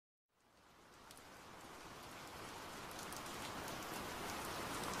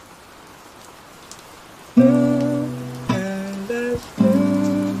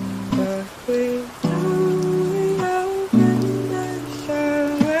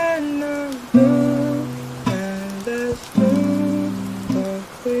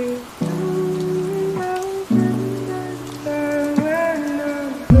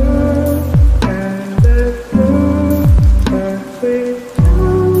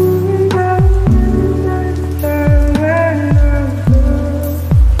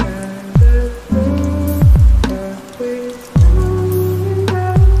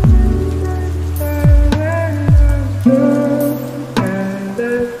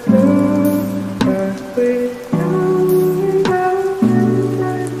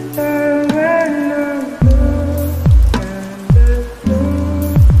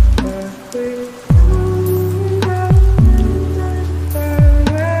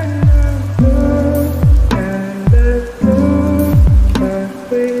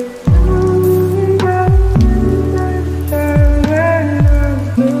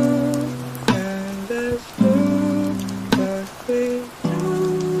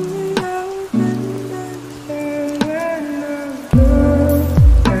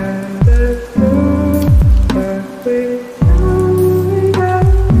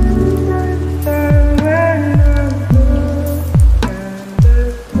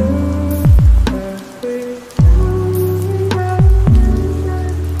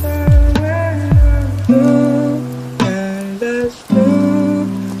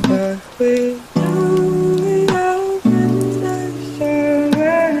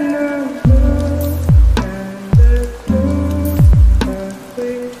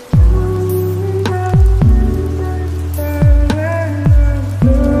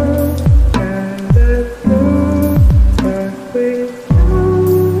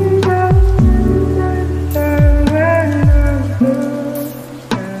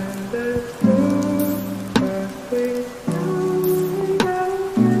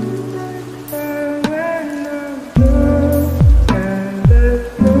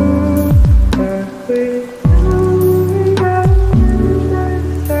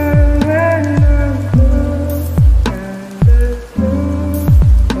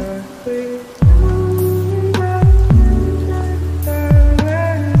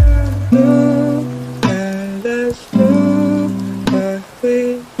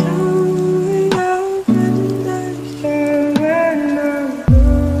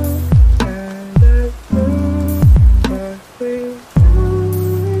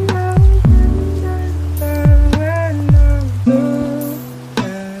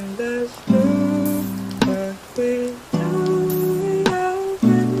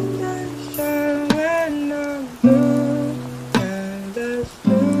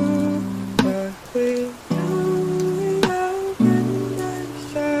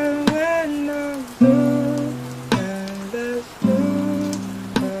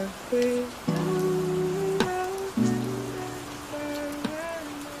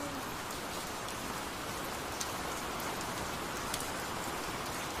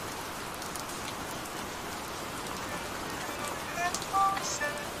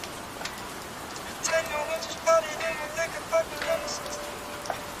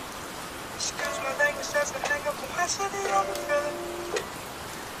capacity of a feeling.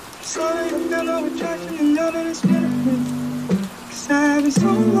 Sorry, I feel no attraction and none of this benefit. 'Cause I've been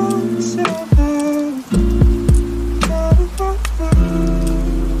so long, so long.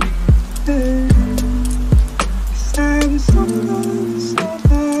 Hey. 'Cause I've been so long, so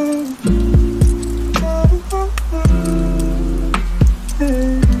long.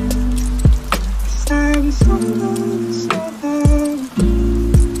 Hey. 'Cause I've been so long, so long.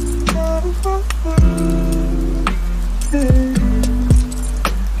 Hey.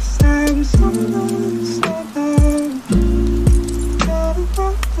 'Cause I've been so long, so long.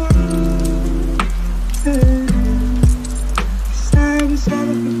 Hey. 'Cause I've been so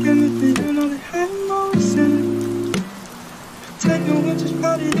forgiveness, but you know that I'm always sinning. Take a winter's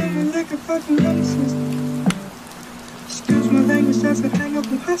party, then we lick a fucking nemesis. Excuse my language, that's a hang up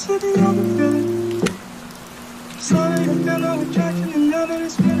capacity of a feeling. Sorry, I feel no attraction and none of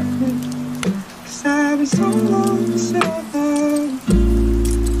this benefit. 'Cause I've been so long, so long.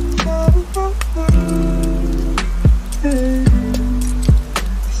 Hey.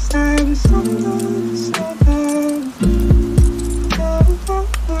 'Cause I've been so long, so long.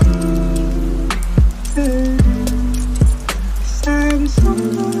 Hey. 'Cause I've been so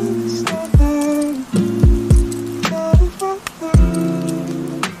long, so long.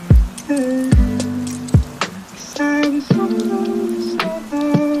 Hey. 'Cause I've been so long, so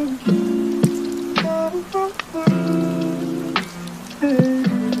long. Hey.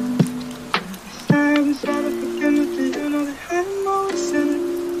 'Cause I've been so forgiveness, but you know that I'm always sinning.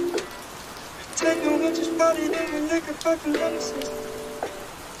 Take no winter's party, then we lick a fucking nemesis.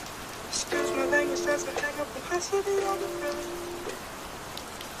 Excuse my language, that's a hang up capacity of a feeling.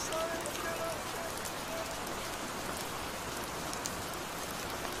 Sorry, I feel no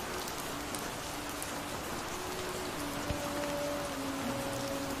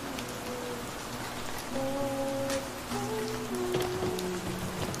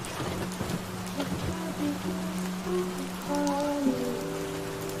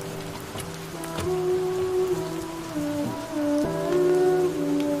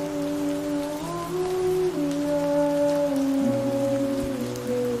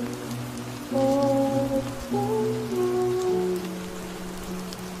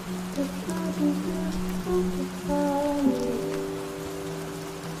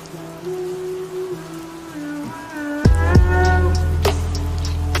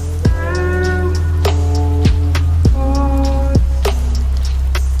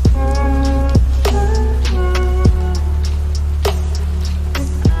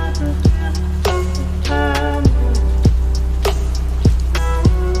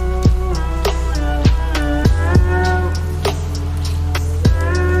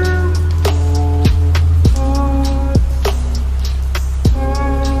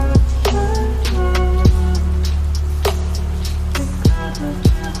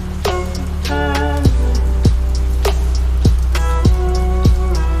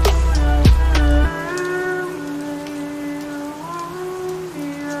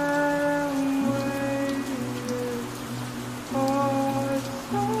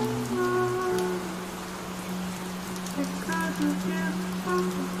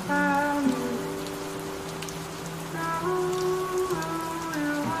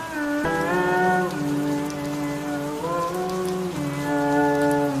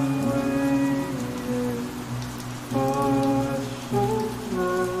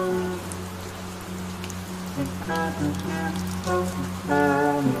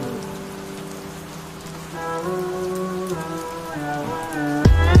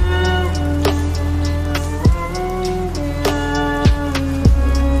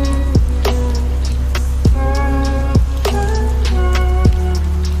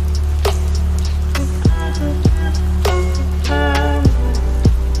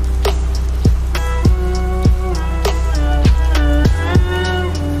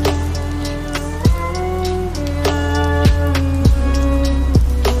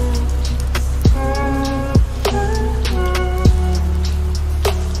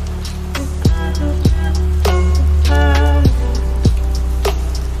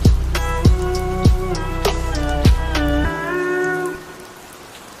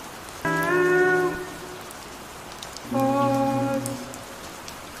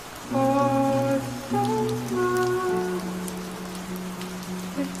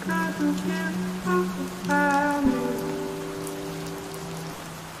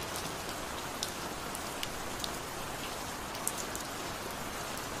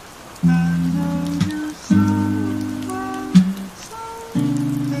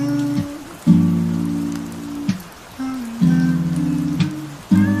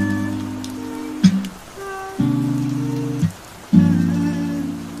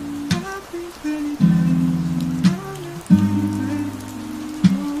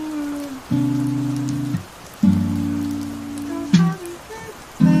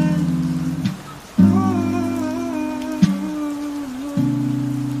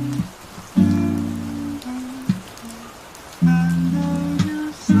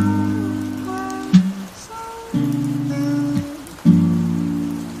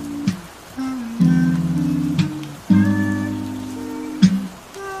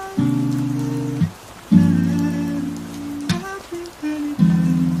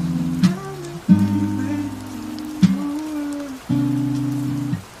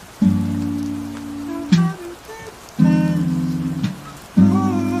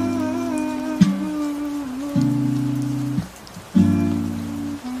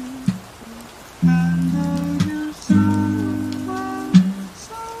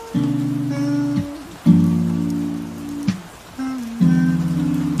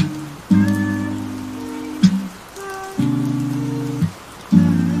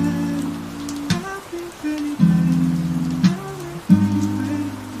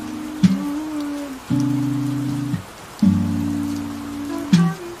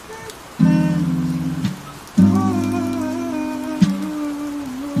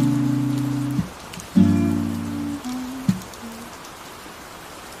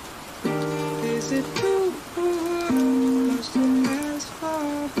Is it too much to ask for?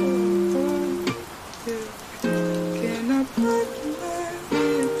 Yeah. Can I put my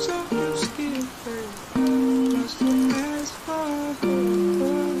lips on your skin, babe? Much to ask for?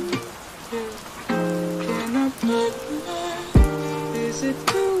 Yeah. Can I put my? Is it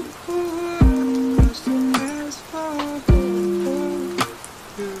too much to ask for?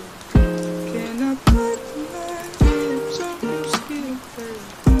 Yeah. Can I put my lips on your skin, babe?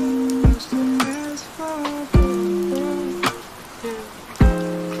 Much to ask for? Yeah.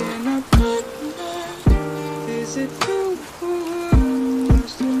 Can I put my? Is it too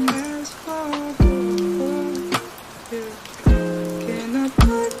much to ask for? Yeah. Can I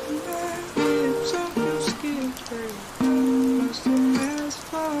put my lips on your skin, babe? Much to ask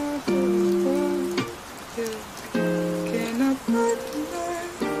for? Yeah. Can I put my?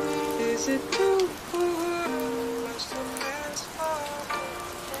 Is it too much to ask for?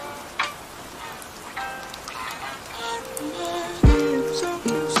 My lips on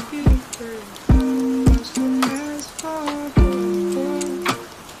your skin, babe. Much to ask for?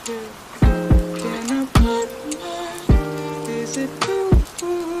 Yeah. Can I put my? Is it too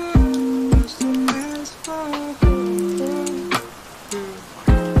much to ask for? Yeah.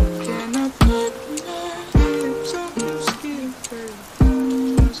 Can I put my lips on your skin, babe?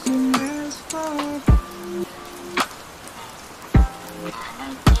 Much to ask for?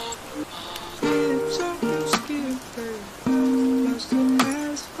 Lips on your skin, babe. Much to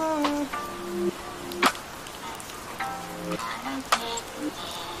ask for?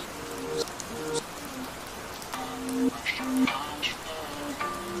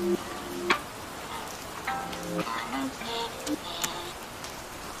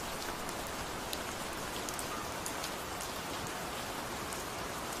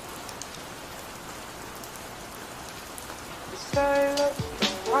 Say that the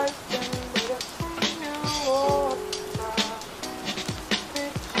right thing, but I think you all the time.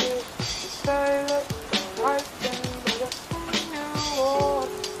 Say that the right thing, but I think you all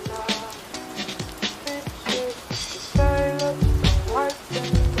the time. Say that the right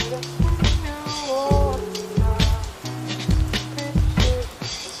thing, but I think you all the time.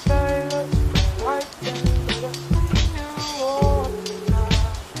 Say that the right thing, but I think you all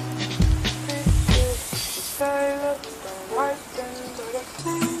the time. Say that the right thing, but I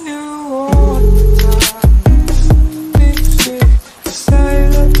think you all the time. Say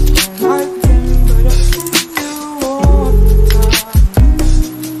that the right thing, but I think you all the time.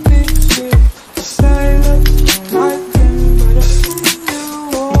 Say that the right thing, but I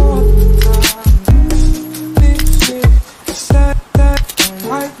think you all the time. Say that the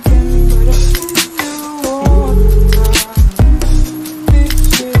right thing, but I think you all the time.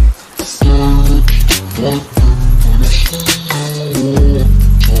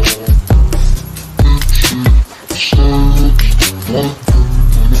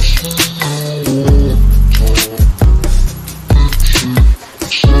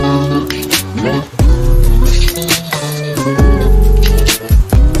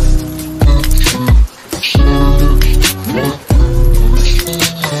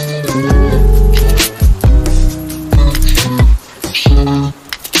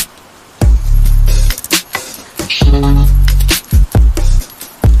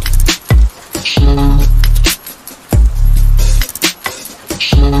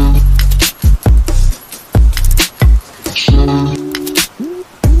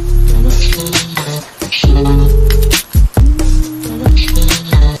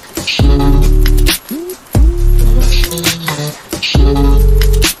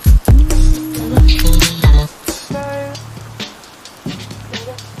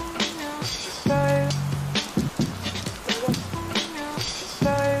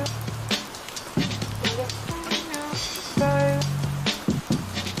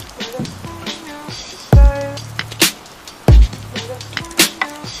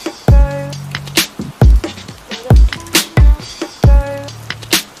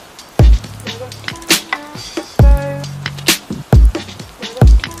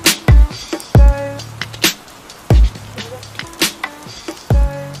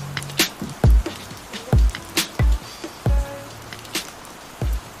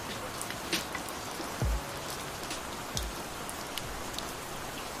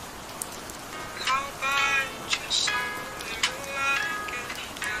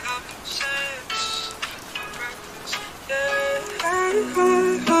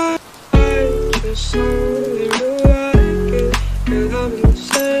 Just only like it, and having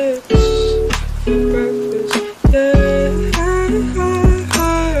sex for breakfast. Yeah, I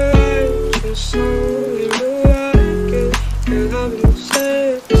just only like it, and having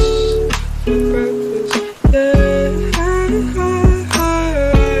sex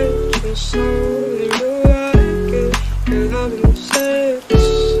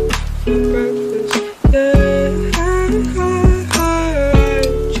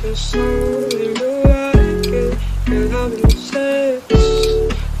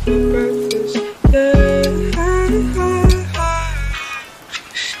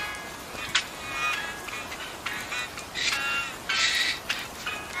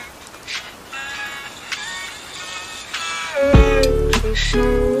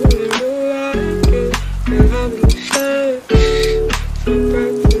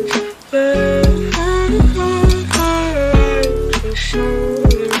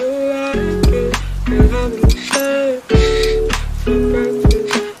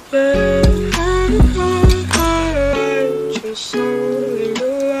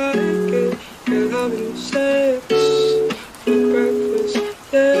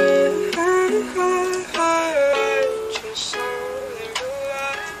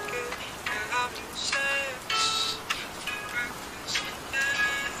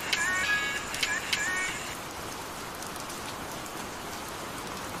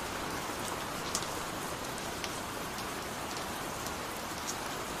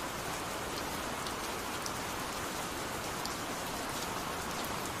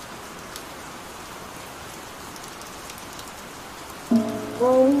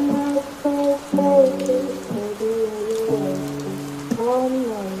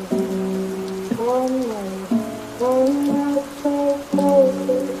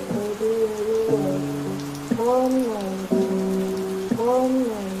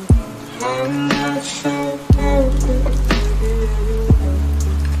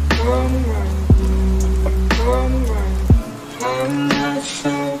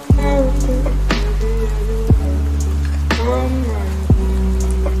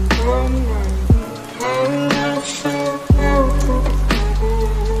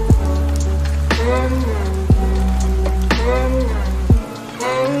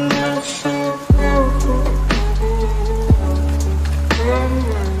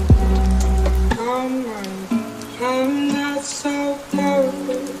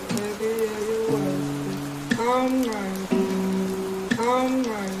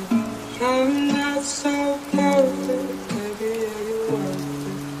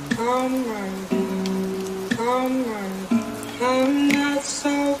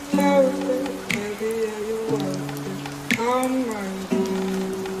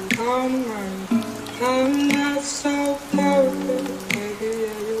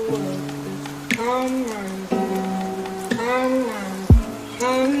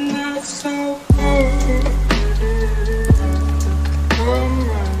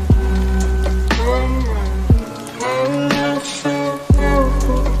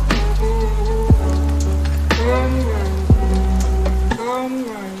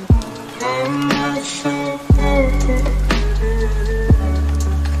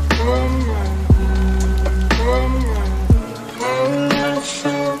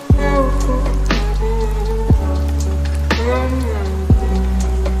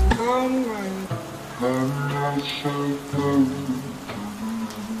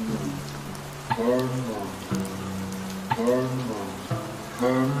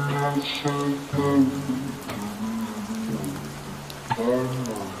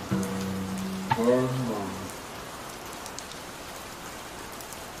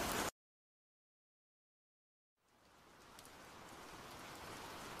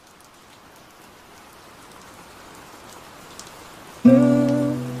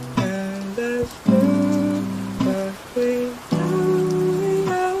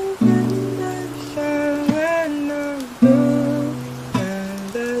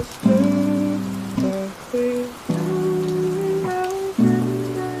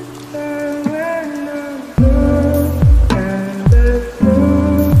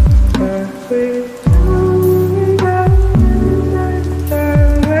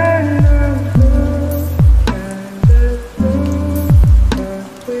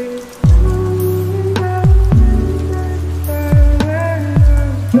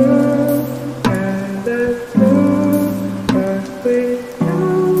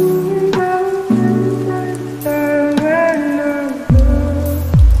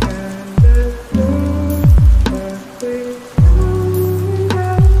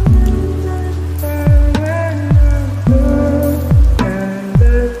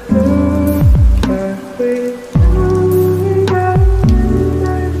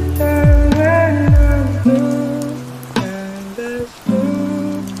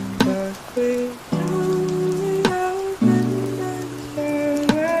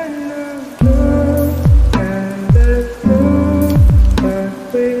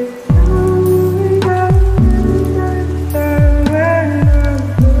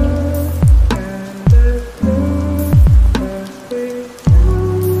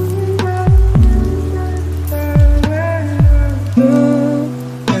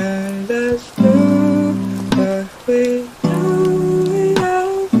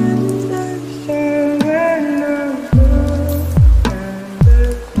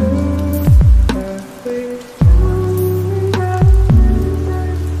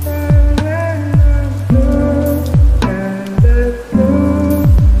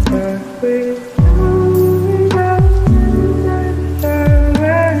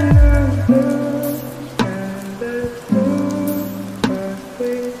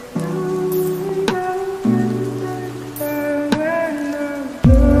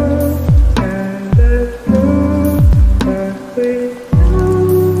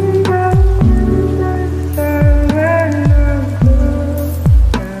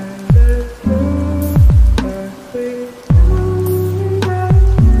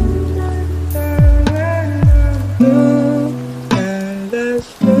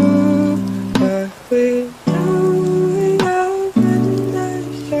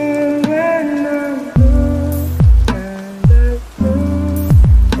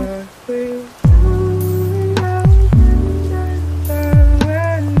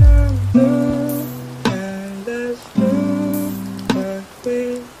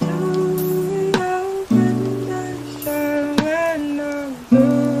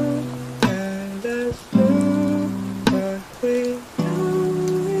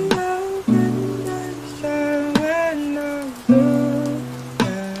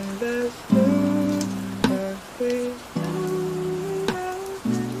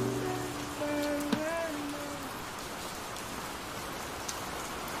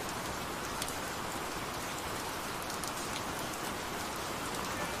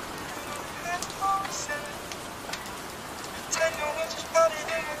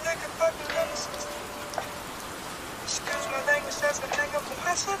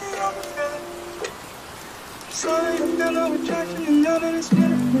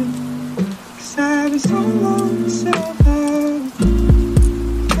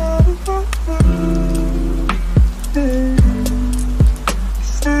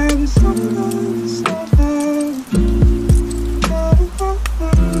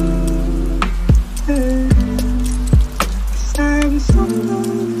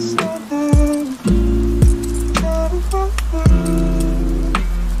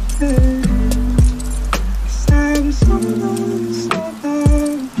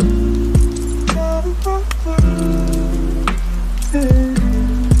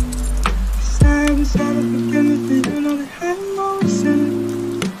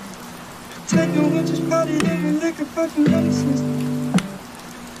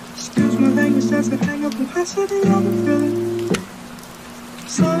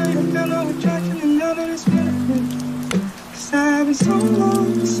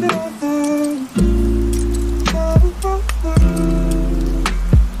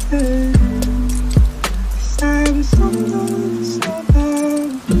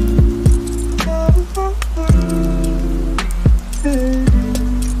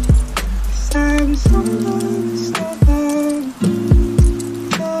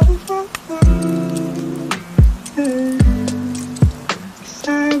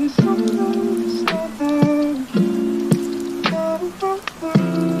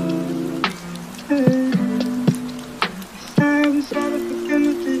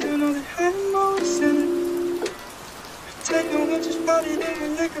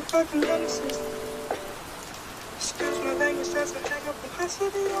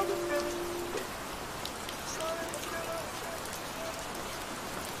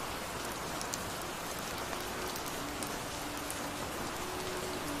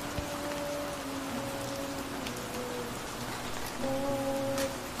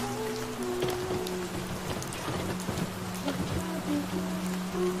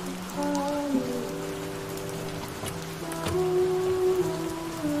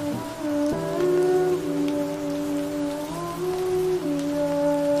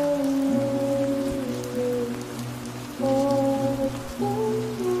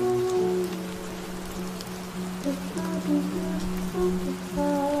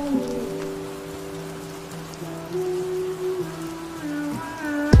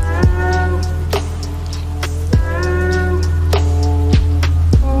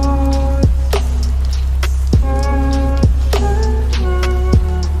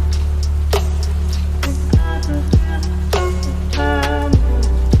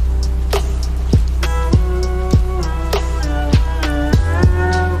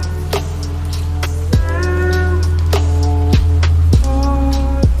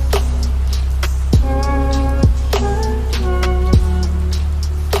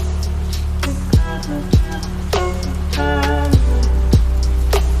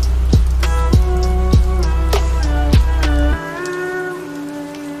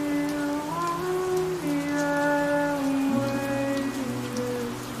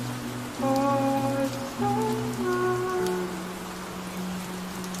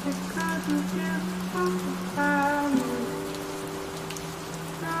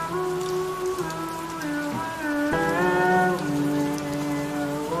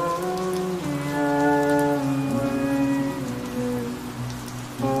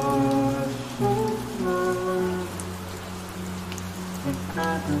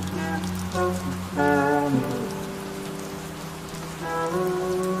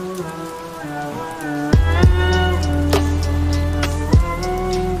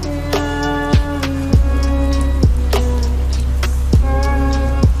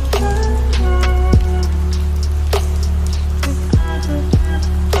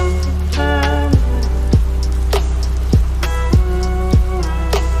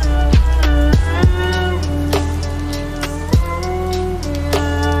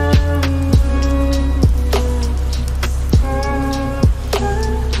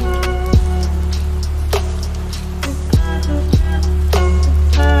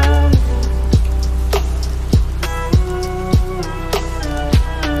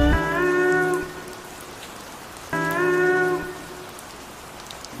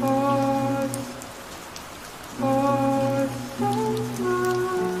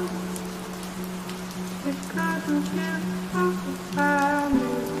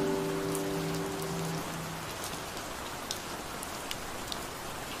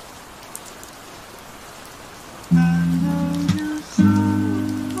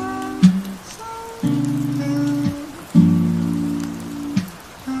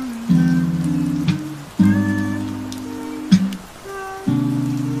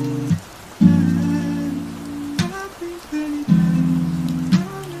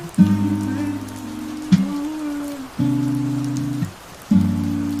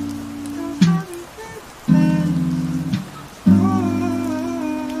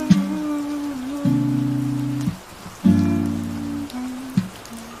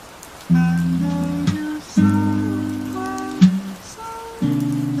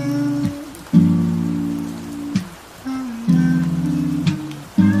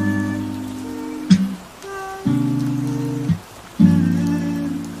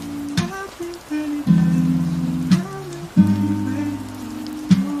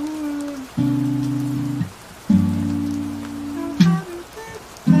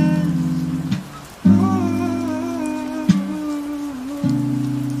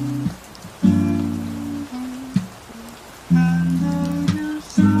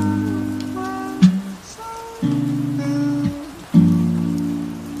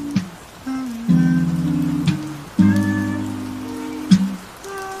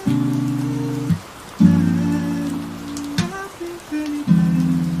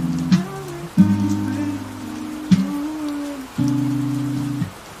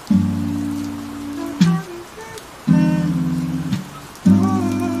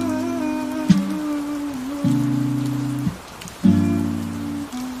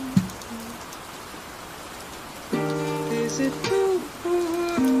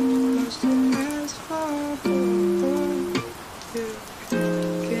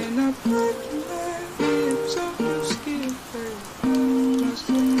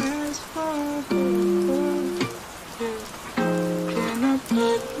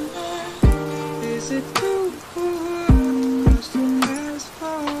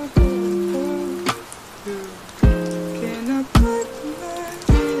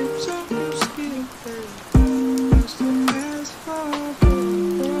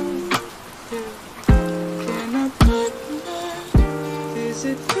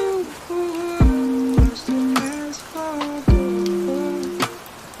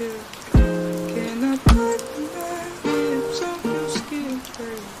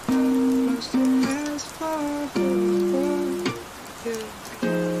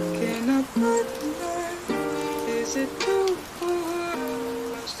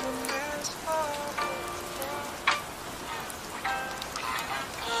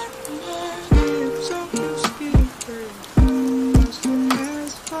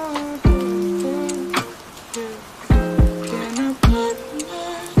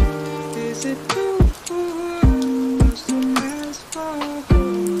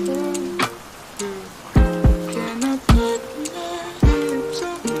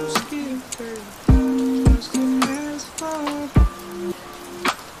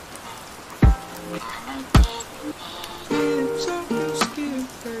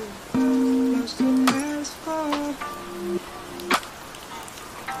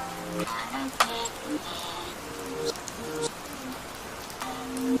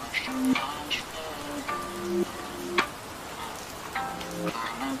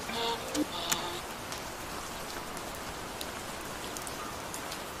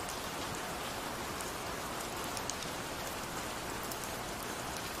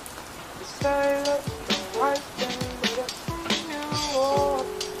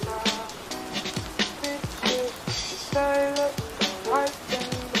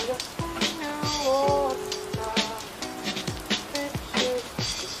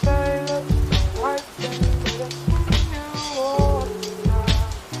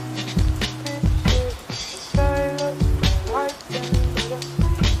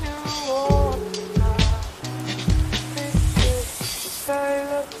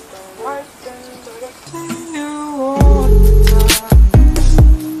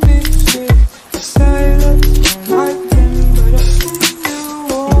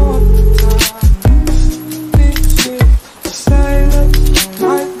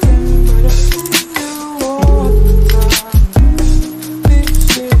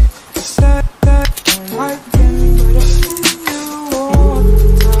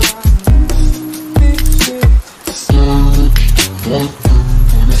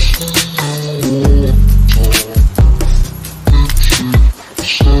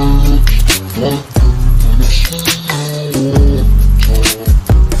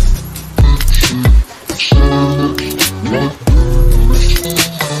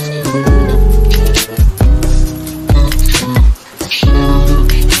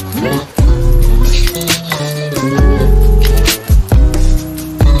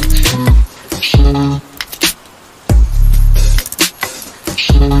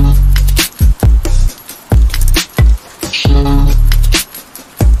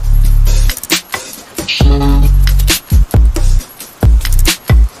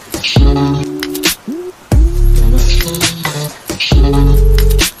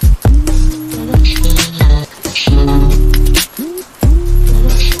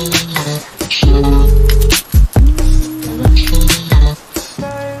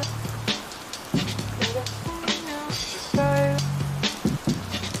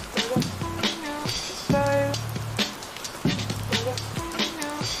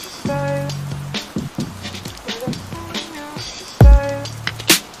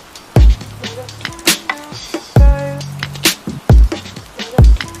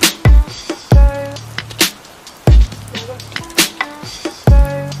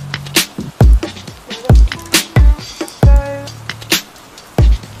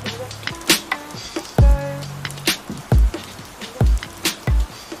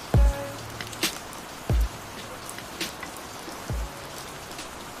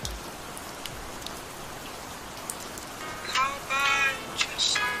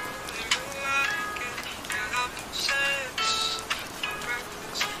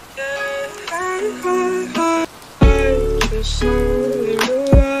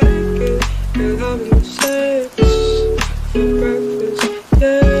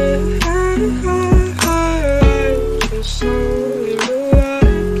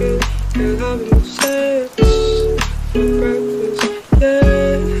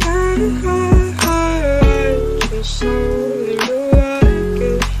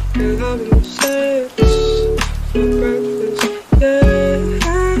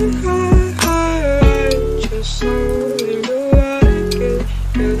Just so you like it,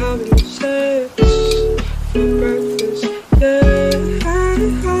 you're having sex.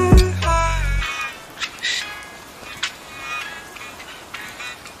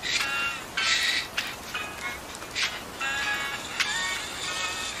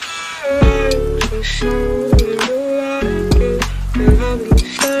 Just know you like it. You're having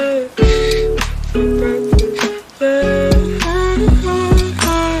sex for breakfast. Yeah,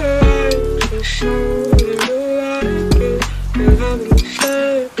 just know you like it. You're having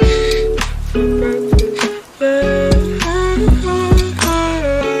sex for breakfast. Yeah,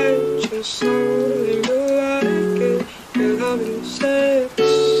 just know you like it. You're having sex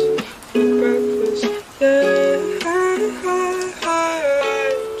for breakfast. Yeah,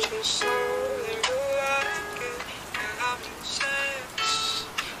 just know you like it. You're having sex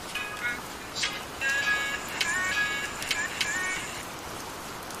for breakfast.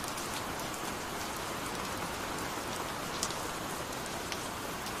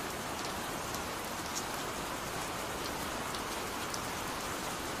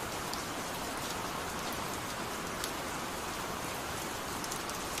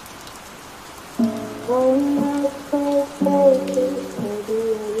 I'm not so focused, maybe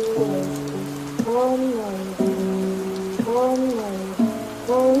you're right. I'm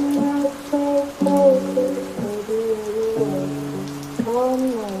not so focused, maybe you're right. I'm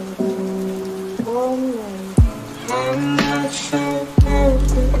not so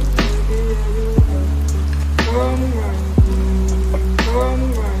focused, maybe you're right.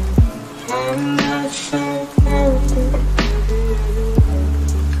 I'm not so focused, maybe you're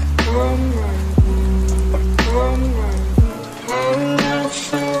right. I'm not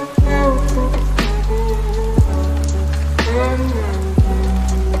so focused.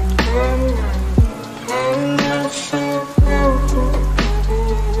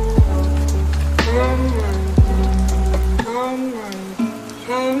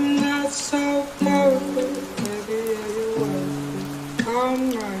 I'm not so perfect, maybe you're right.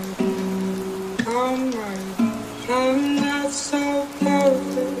 I'm not so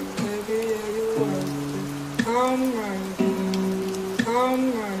perfect, maybe you're right.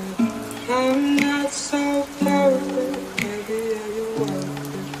 I'm not so perfect, maybe you're right.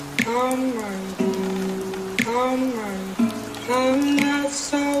 I'm not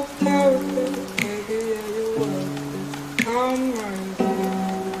so perfect, maybe you're right.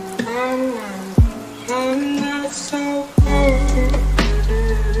 I'm not so perfect.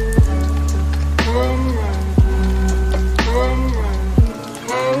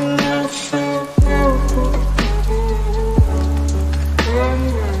 I'm not so perfect.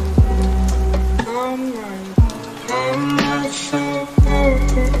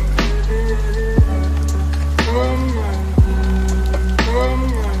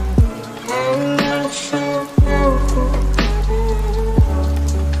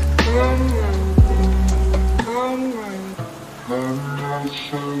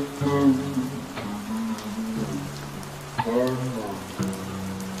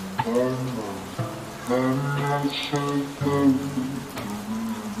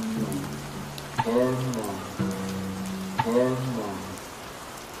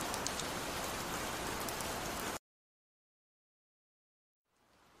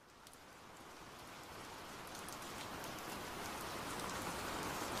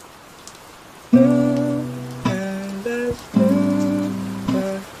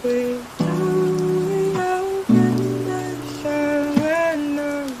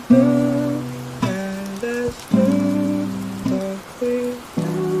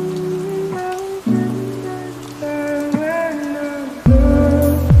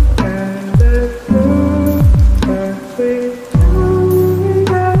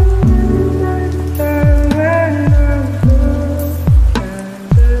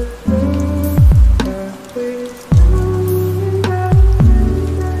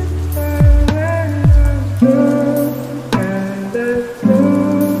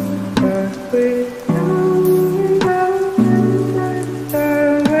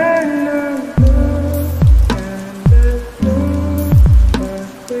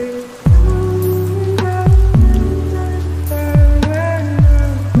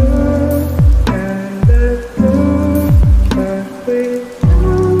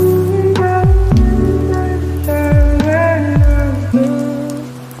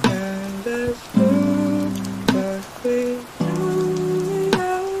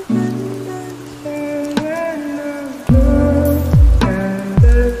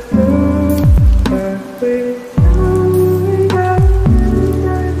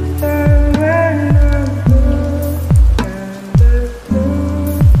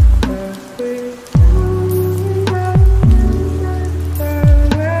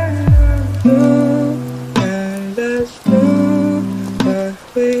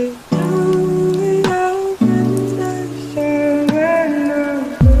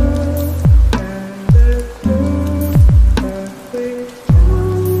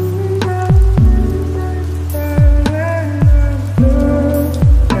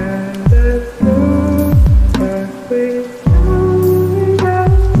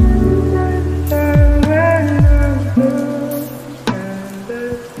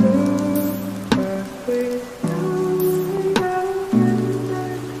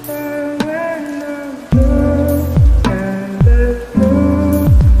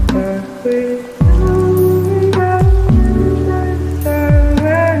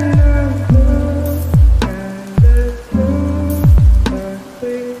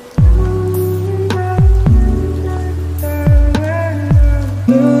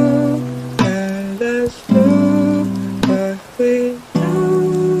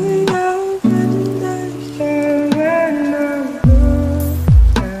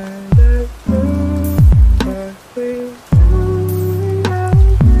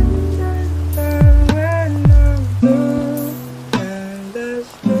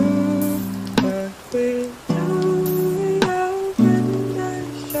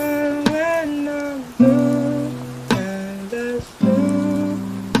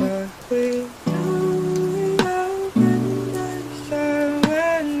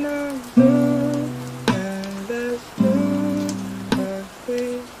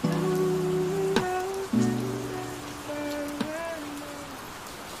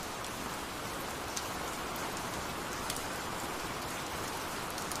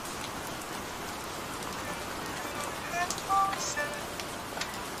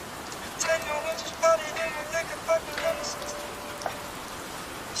 like a fucking nemesis.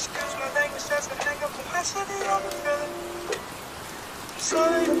 Excuse my language, that's a hang up on my city, I'm a feeling. I'm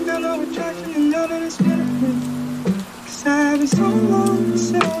sorry, I feel no attraction and none of this benefit. Cause I've been so long,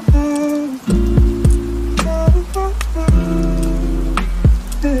 so long.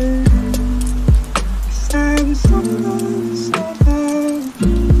 Hey. Cause I've been so long, so long.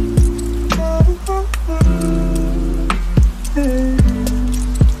 Hey.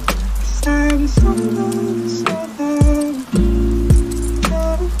 Cause I've been so long, so long.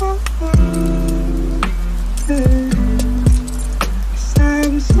 Hey. Cause I've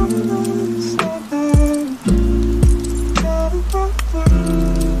been so long, so long.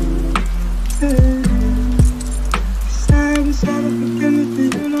 Hey. Cause I've been sad at beginning,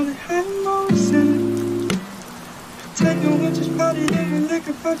 but you know they had no sin. Take no witches, party, then we lick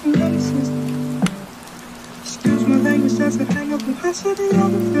a fucking nemesis. Excuse my language, that's a hang up on my city,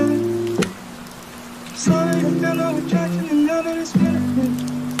 I'm a feeling. I'm sorry, I feel no attraction and none of this benefit.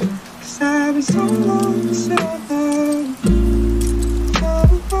 Cause I've been so long, so long.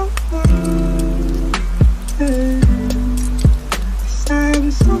 Hey. Cause I've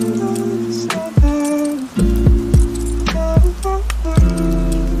been so long, so long.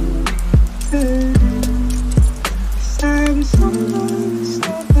 Hey. Cause I've been so long,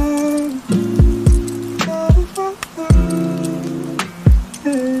 so long.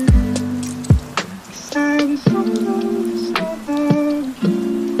 Hey. Cause I've been so long, so long.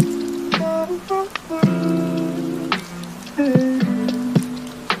 Hey.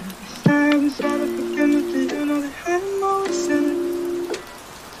 Cause I've been sad at beginning, but you know they had no sin.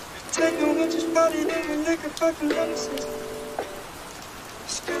 Take no witches, party, then we lick a fucking nemesis.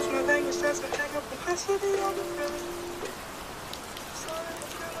 Excuse my language, that's a hang up on my city, I'm a feeling. Sorry, I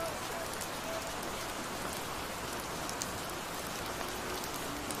feel no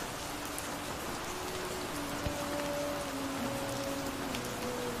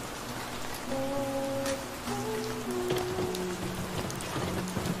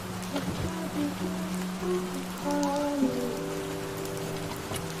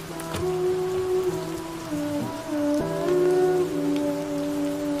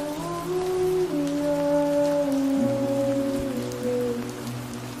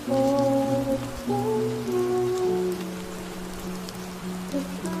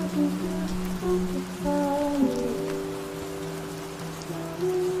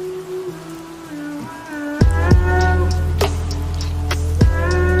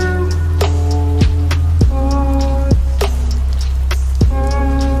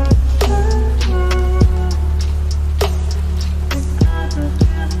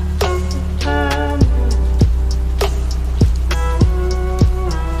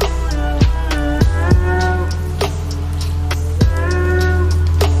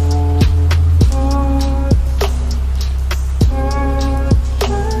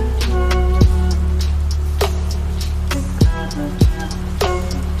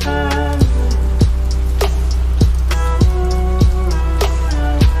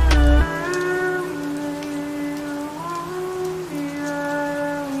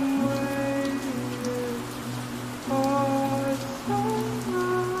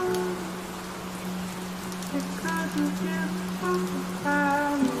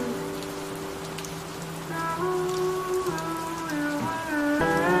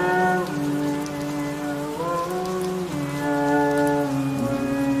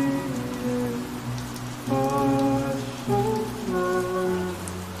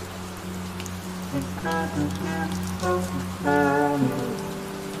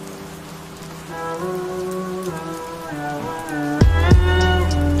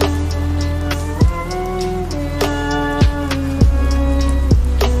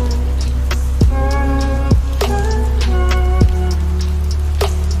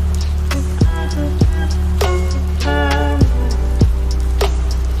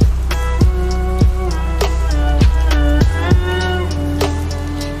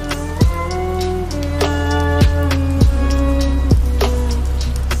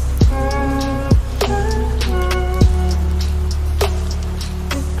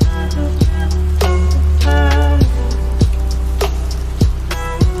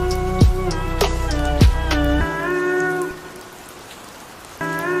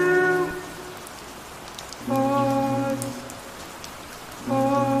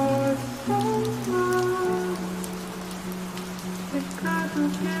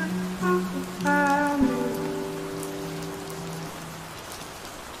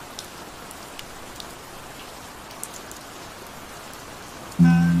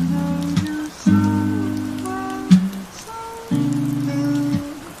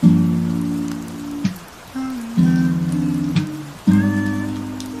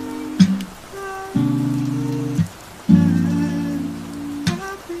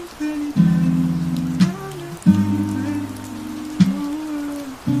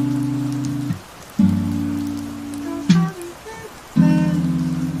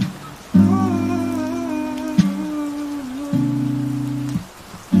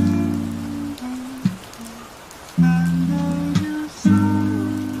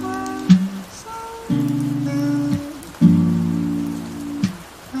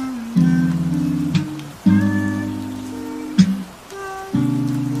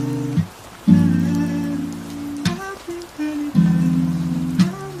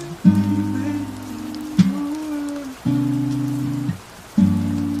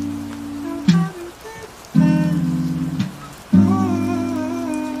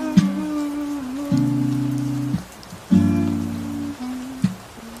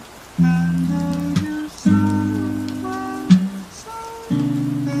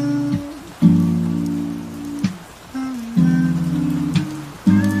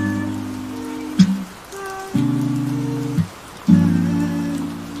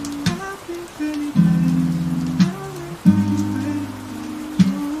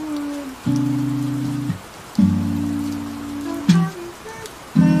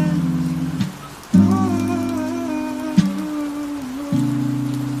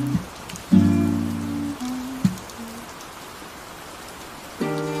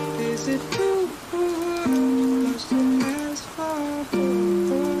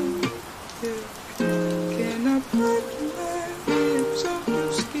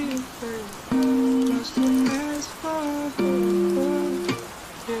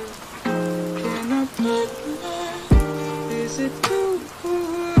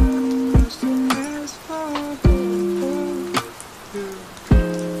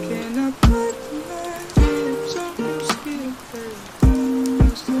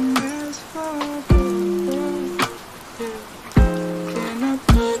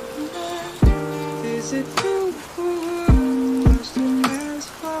Is it true? Must have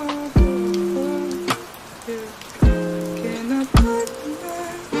asked for you. Can I put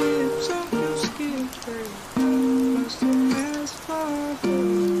my lips on your skin? Must have asked for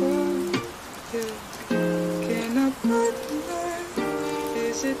you. Can I put my?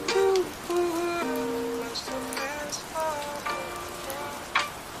 Is it true? Must have asked for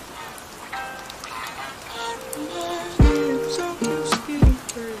my lips on your skin.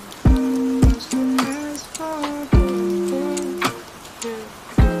 Must have asked for you.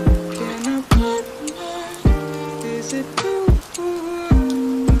 Can I put my? Is it true?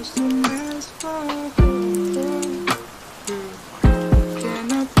 Must have asked for you.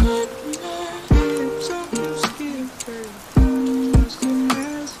 Can I put my lips on your skin? Must have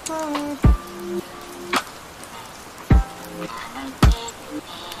asked for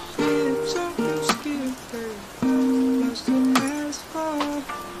lips on your skin. Must have asked for.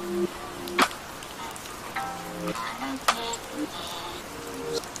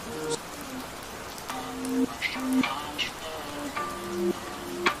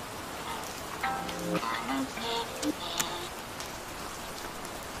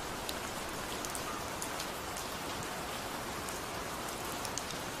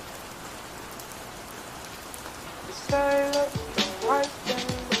 Say that's the right thing,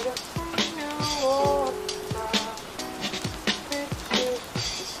 but I've seen you all the time. Bitches,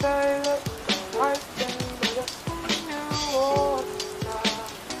 say that's the right thing, but I've seen you all the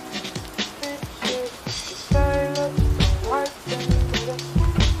time. Bitches, say that's the right thing, but I've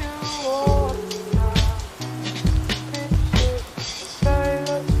seen you all the time. Bitches, say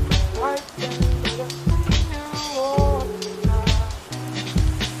that's the right thing, but I've seen you all the time.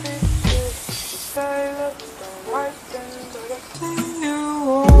 Bitches, say that's the right thing.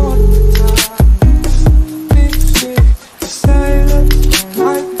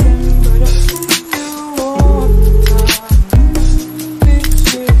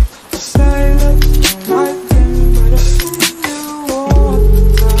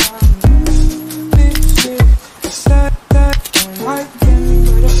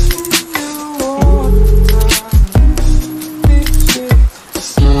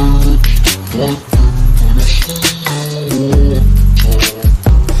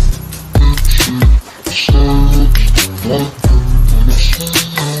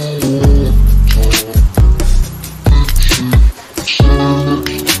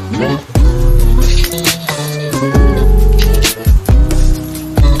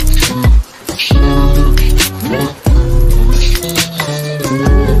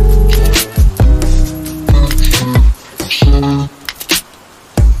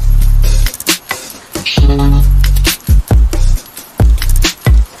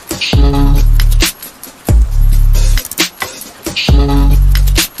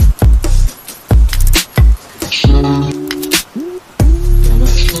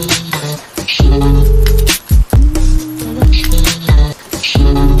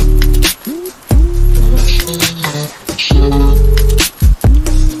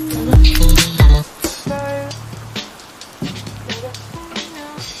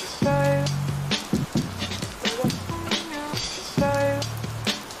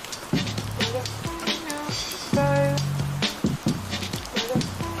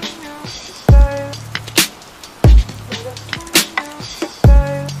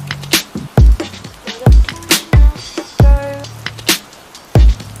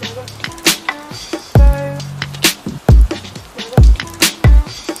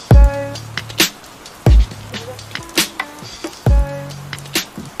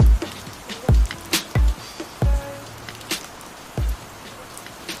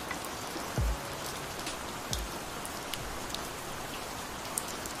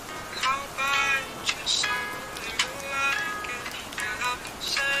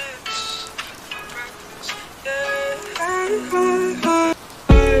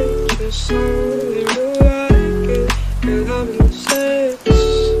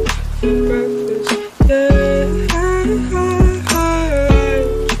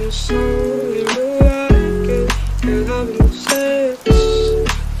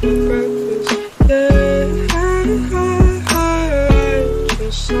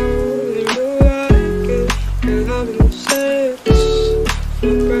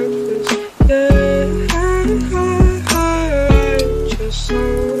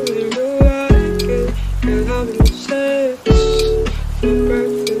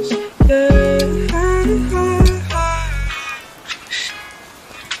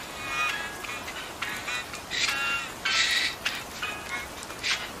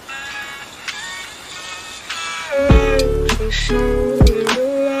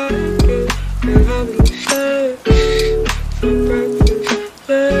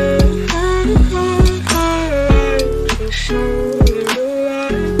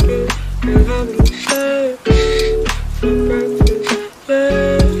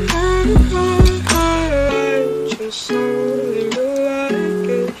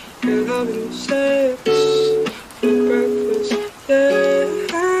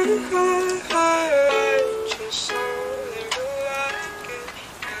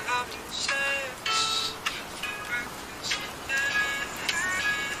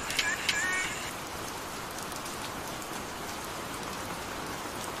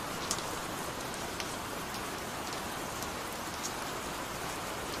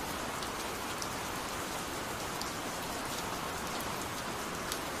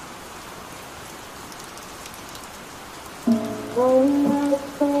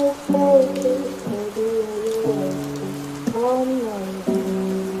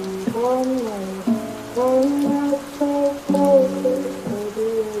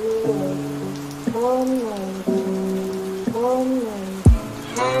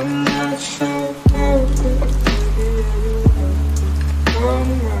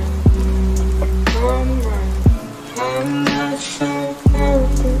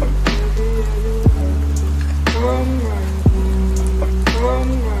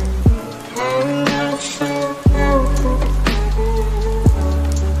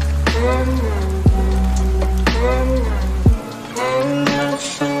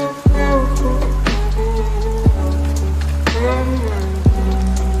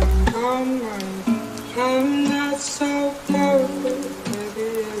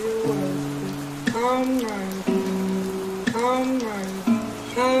 I'm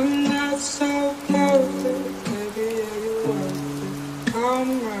not so perfect, baby, yeah, you worth it. I'm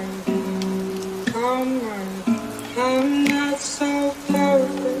not so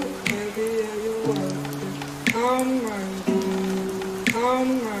perfect, baby, yeah, you worth it. I'm not so perfect, baby, yeah, you worth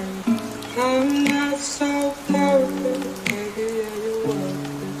it. I'm not so perfect, baby, yeah, you worth it.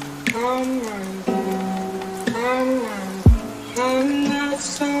 I'm not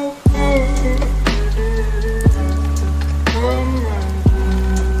so perfect, I'm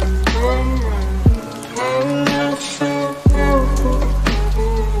not so perfect, I'm not so perfect,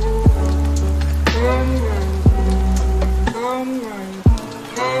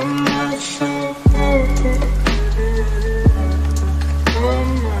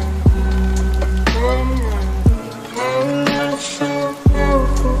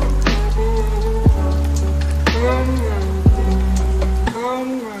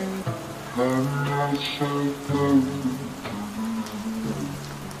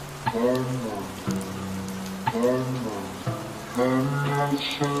 I'm not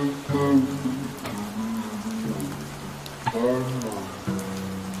so perfect.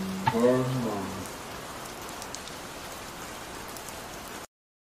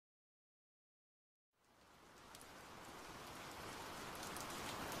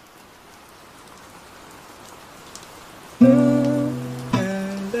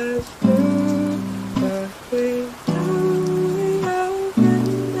 And that's what we do out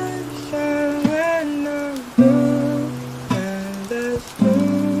in the surrender. And that's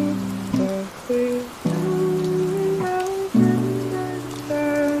what we do out in the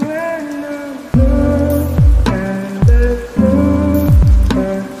surrender. And that's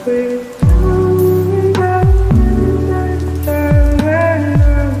what we do out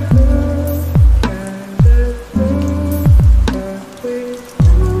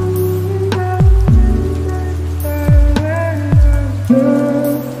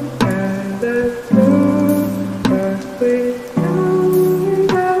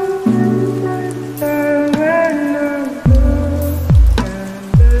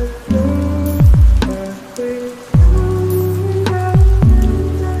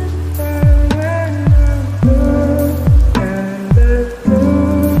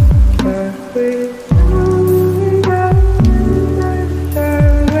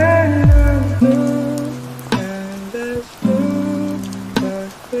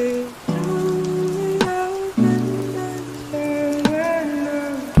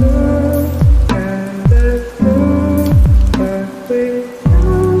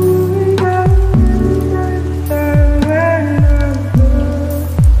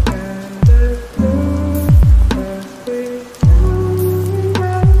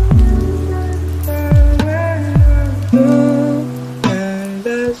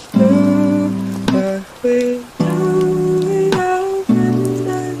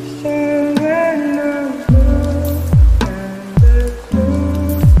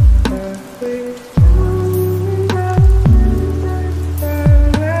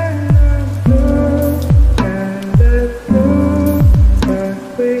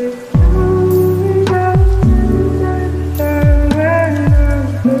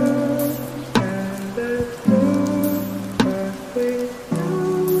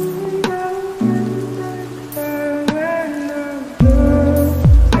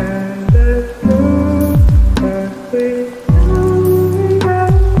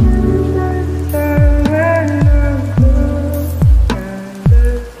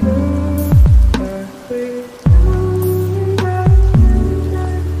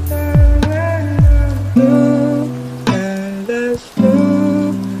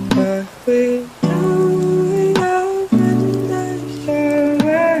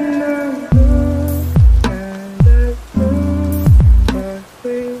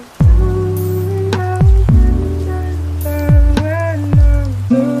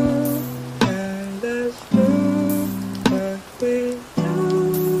surrender.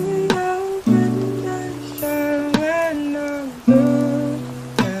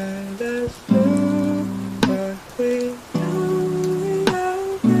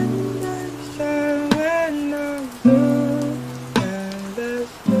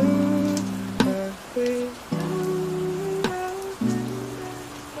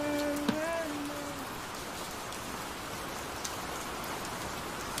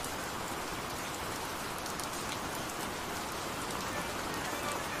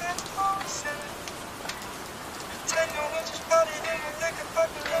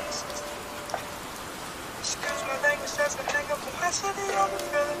 Excuse my language, that's the hang up capacity of the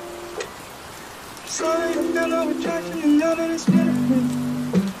feeling. Sorry, I feel no attraction and none of this benefit.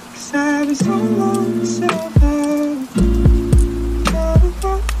 Having so long, so hard.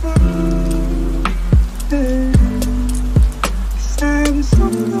 Hey. Having so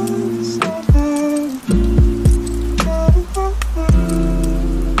long, so hard.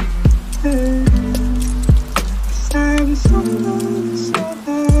 Hey. Having so long, so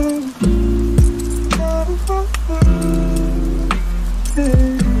hard.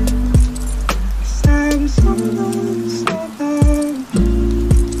 Hey. Having so long, so hard.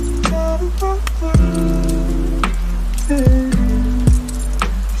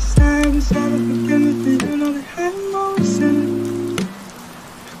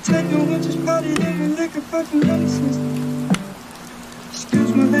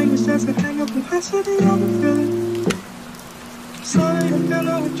 Excuse my language, that's a hang up and capacity of the feeling. Sorry, I feel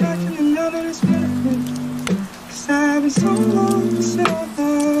no attraction and none of this benefit. Cause I've been so long, so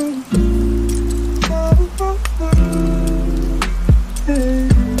hard. Hey.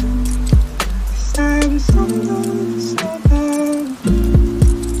 Cause I've been so long, so hard.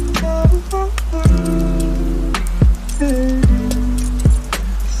 Hey.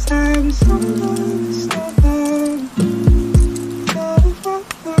 Cause I've been so long, so hard.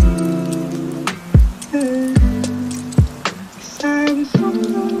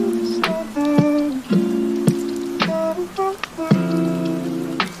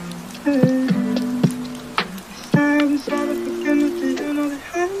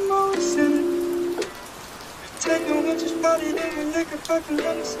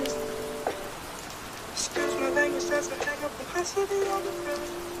 Excuse my language, that's a hang up capacity on the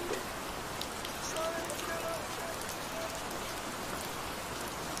feeling.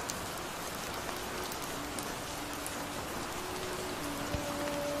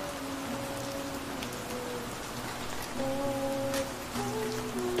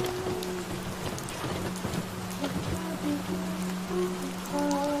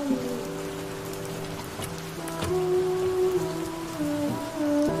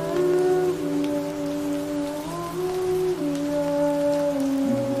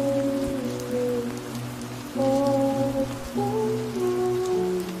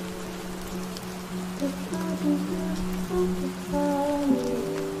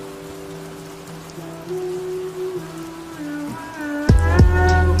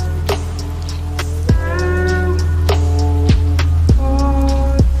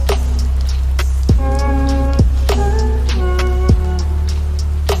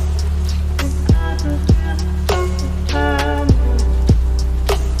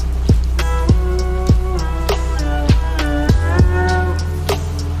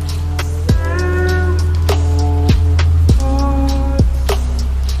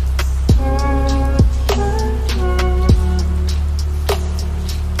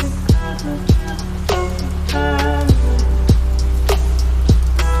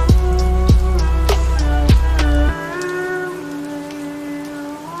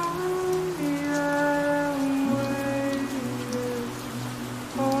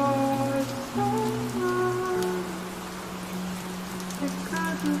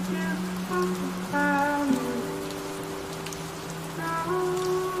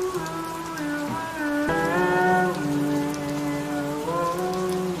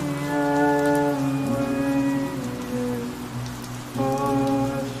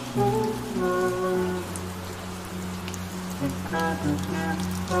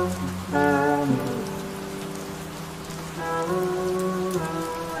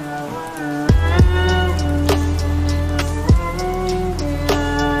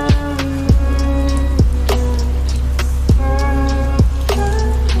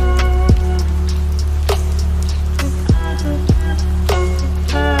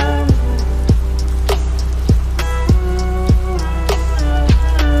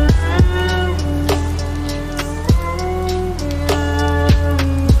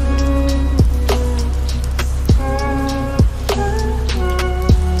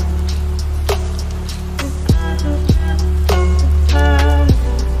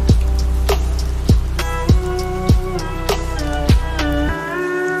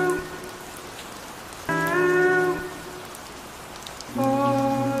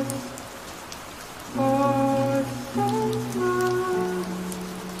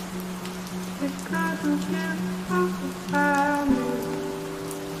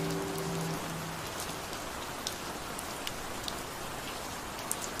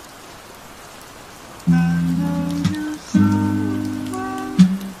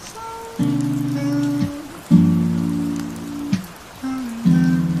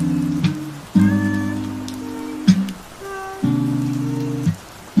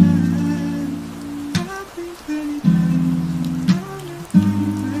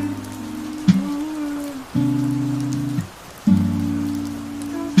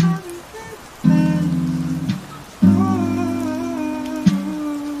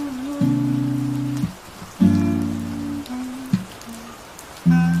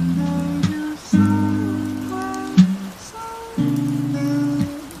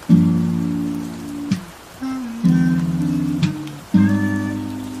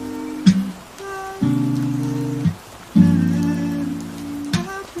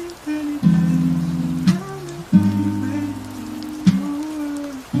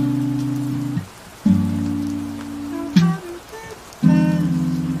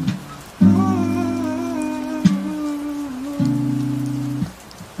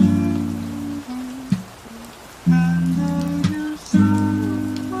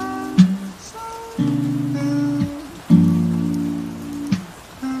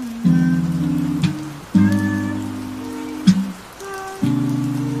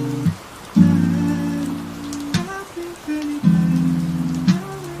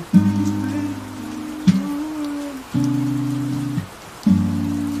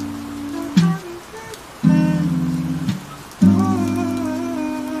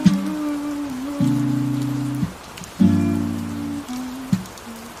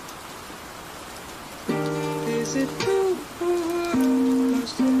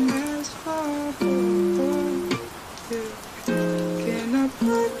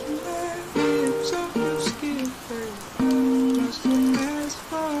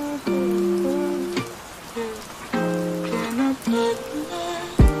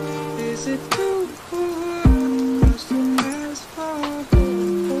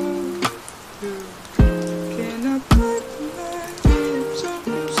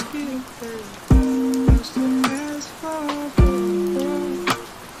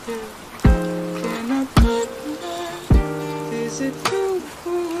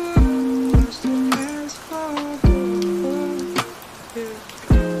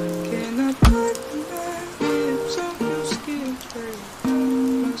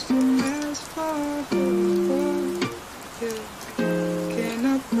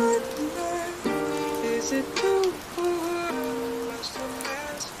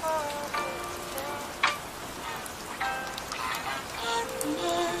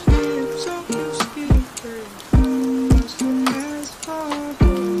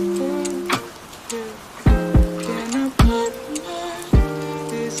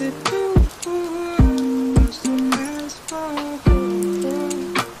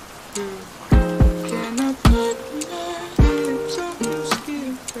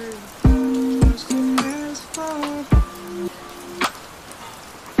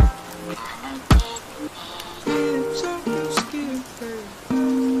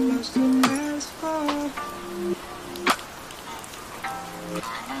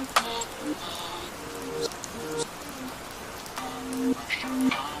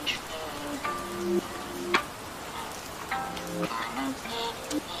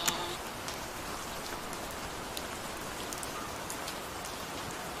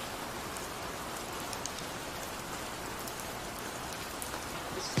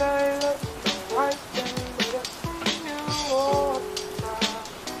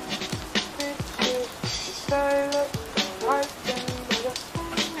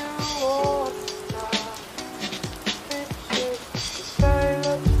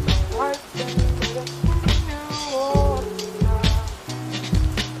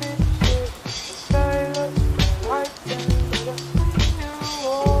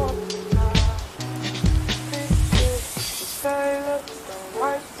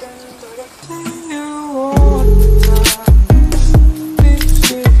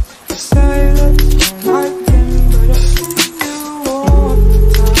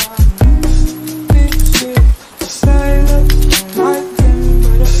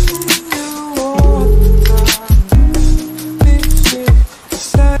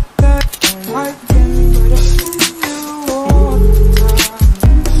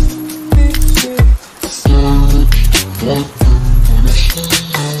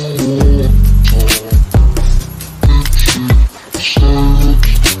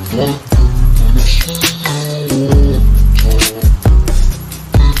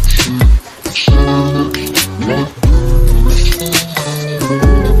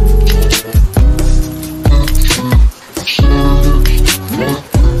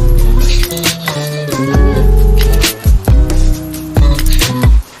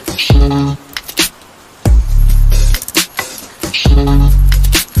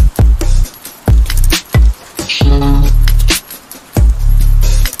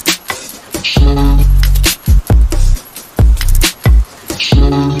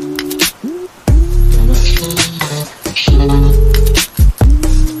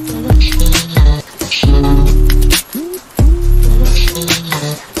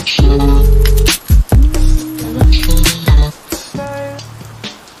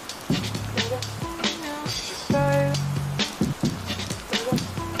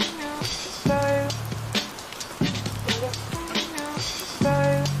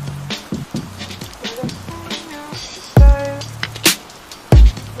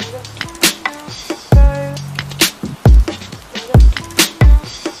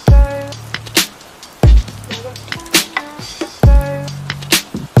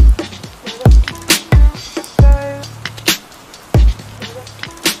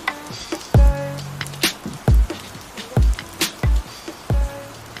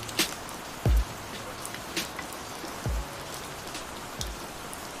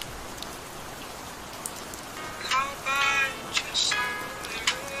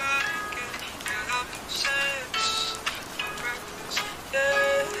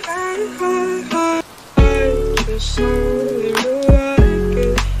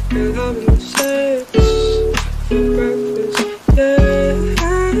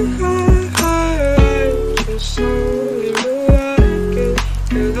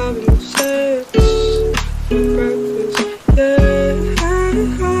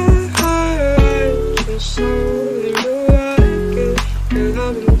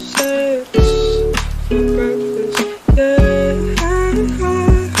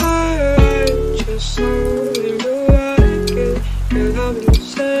 Just so you like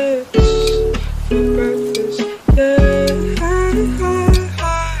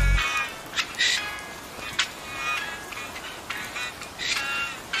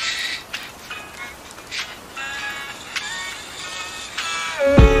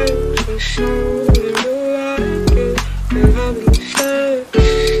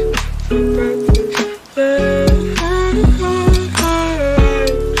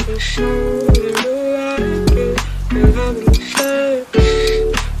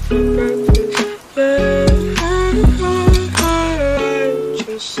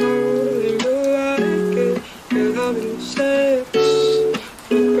sex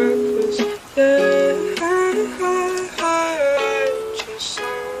for breakfast, yeah. Just so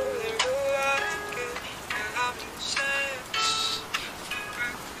little like it, and having sex for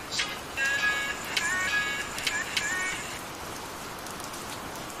breakfast,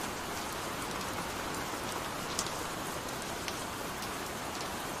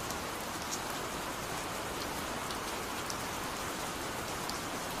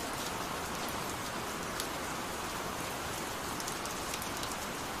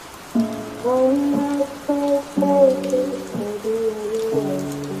 I'm not so focused, maybe you're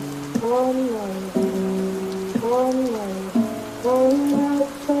I'm not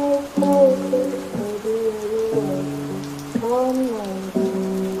so focused, maybe you're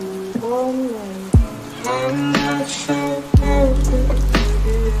I'm not so focused,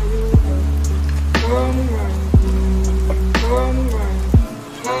 maybe I'm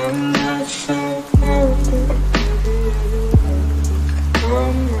not so focused,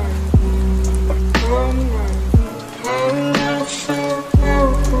 I'm not so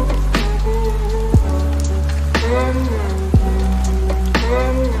focused,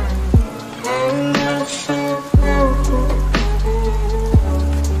 I'm not so focused,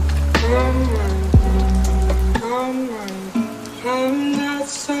 I'm not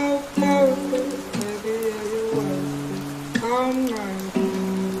so perfect, maybe you're worth it.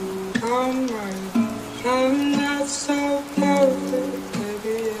 I'm not so perfect,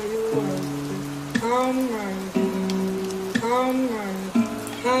 maybe you're worth it.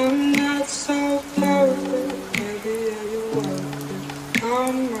 I'm not so perfect, maybe you're worth it.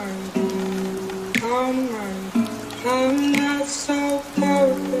 I'm not so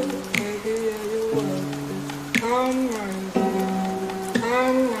perfect, maybe you're worth it.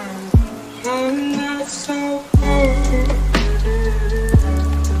 I'm not so perfect.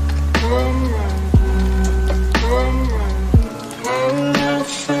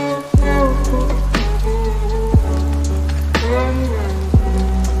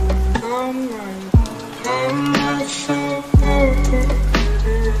 I'm not so perfect.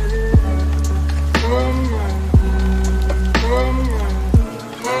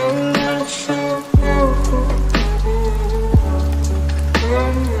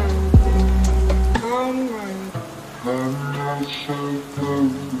 I'm not so perfect.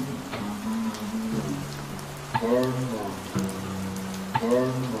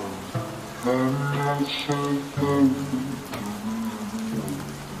 I'm not so perfect.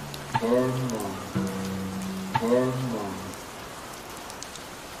 I'm not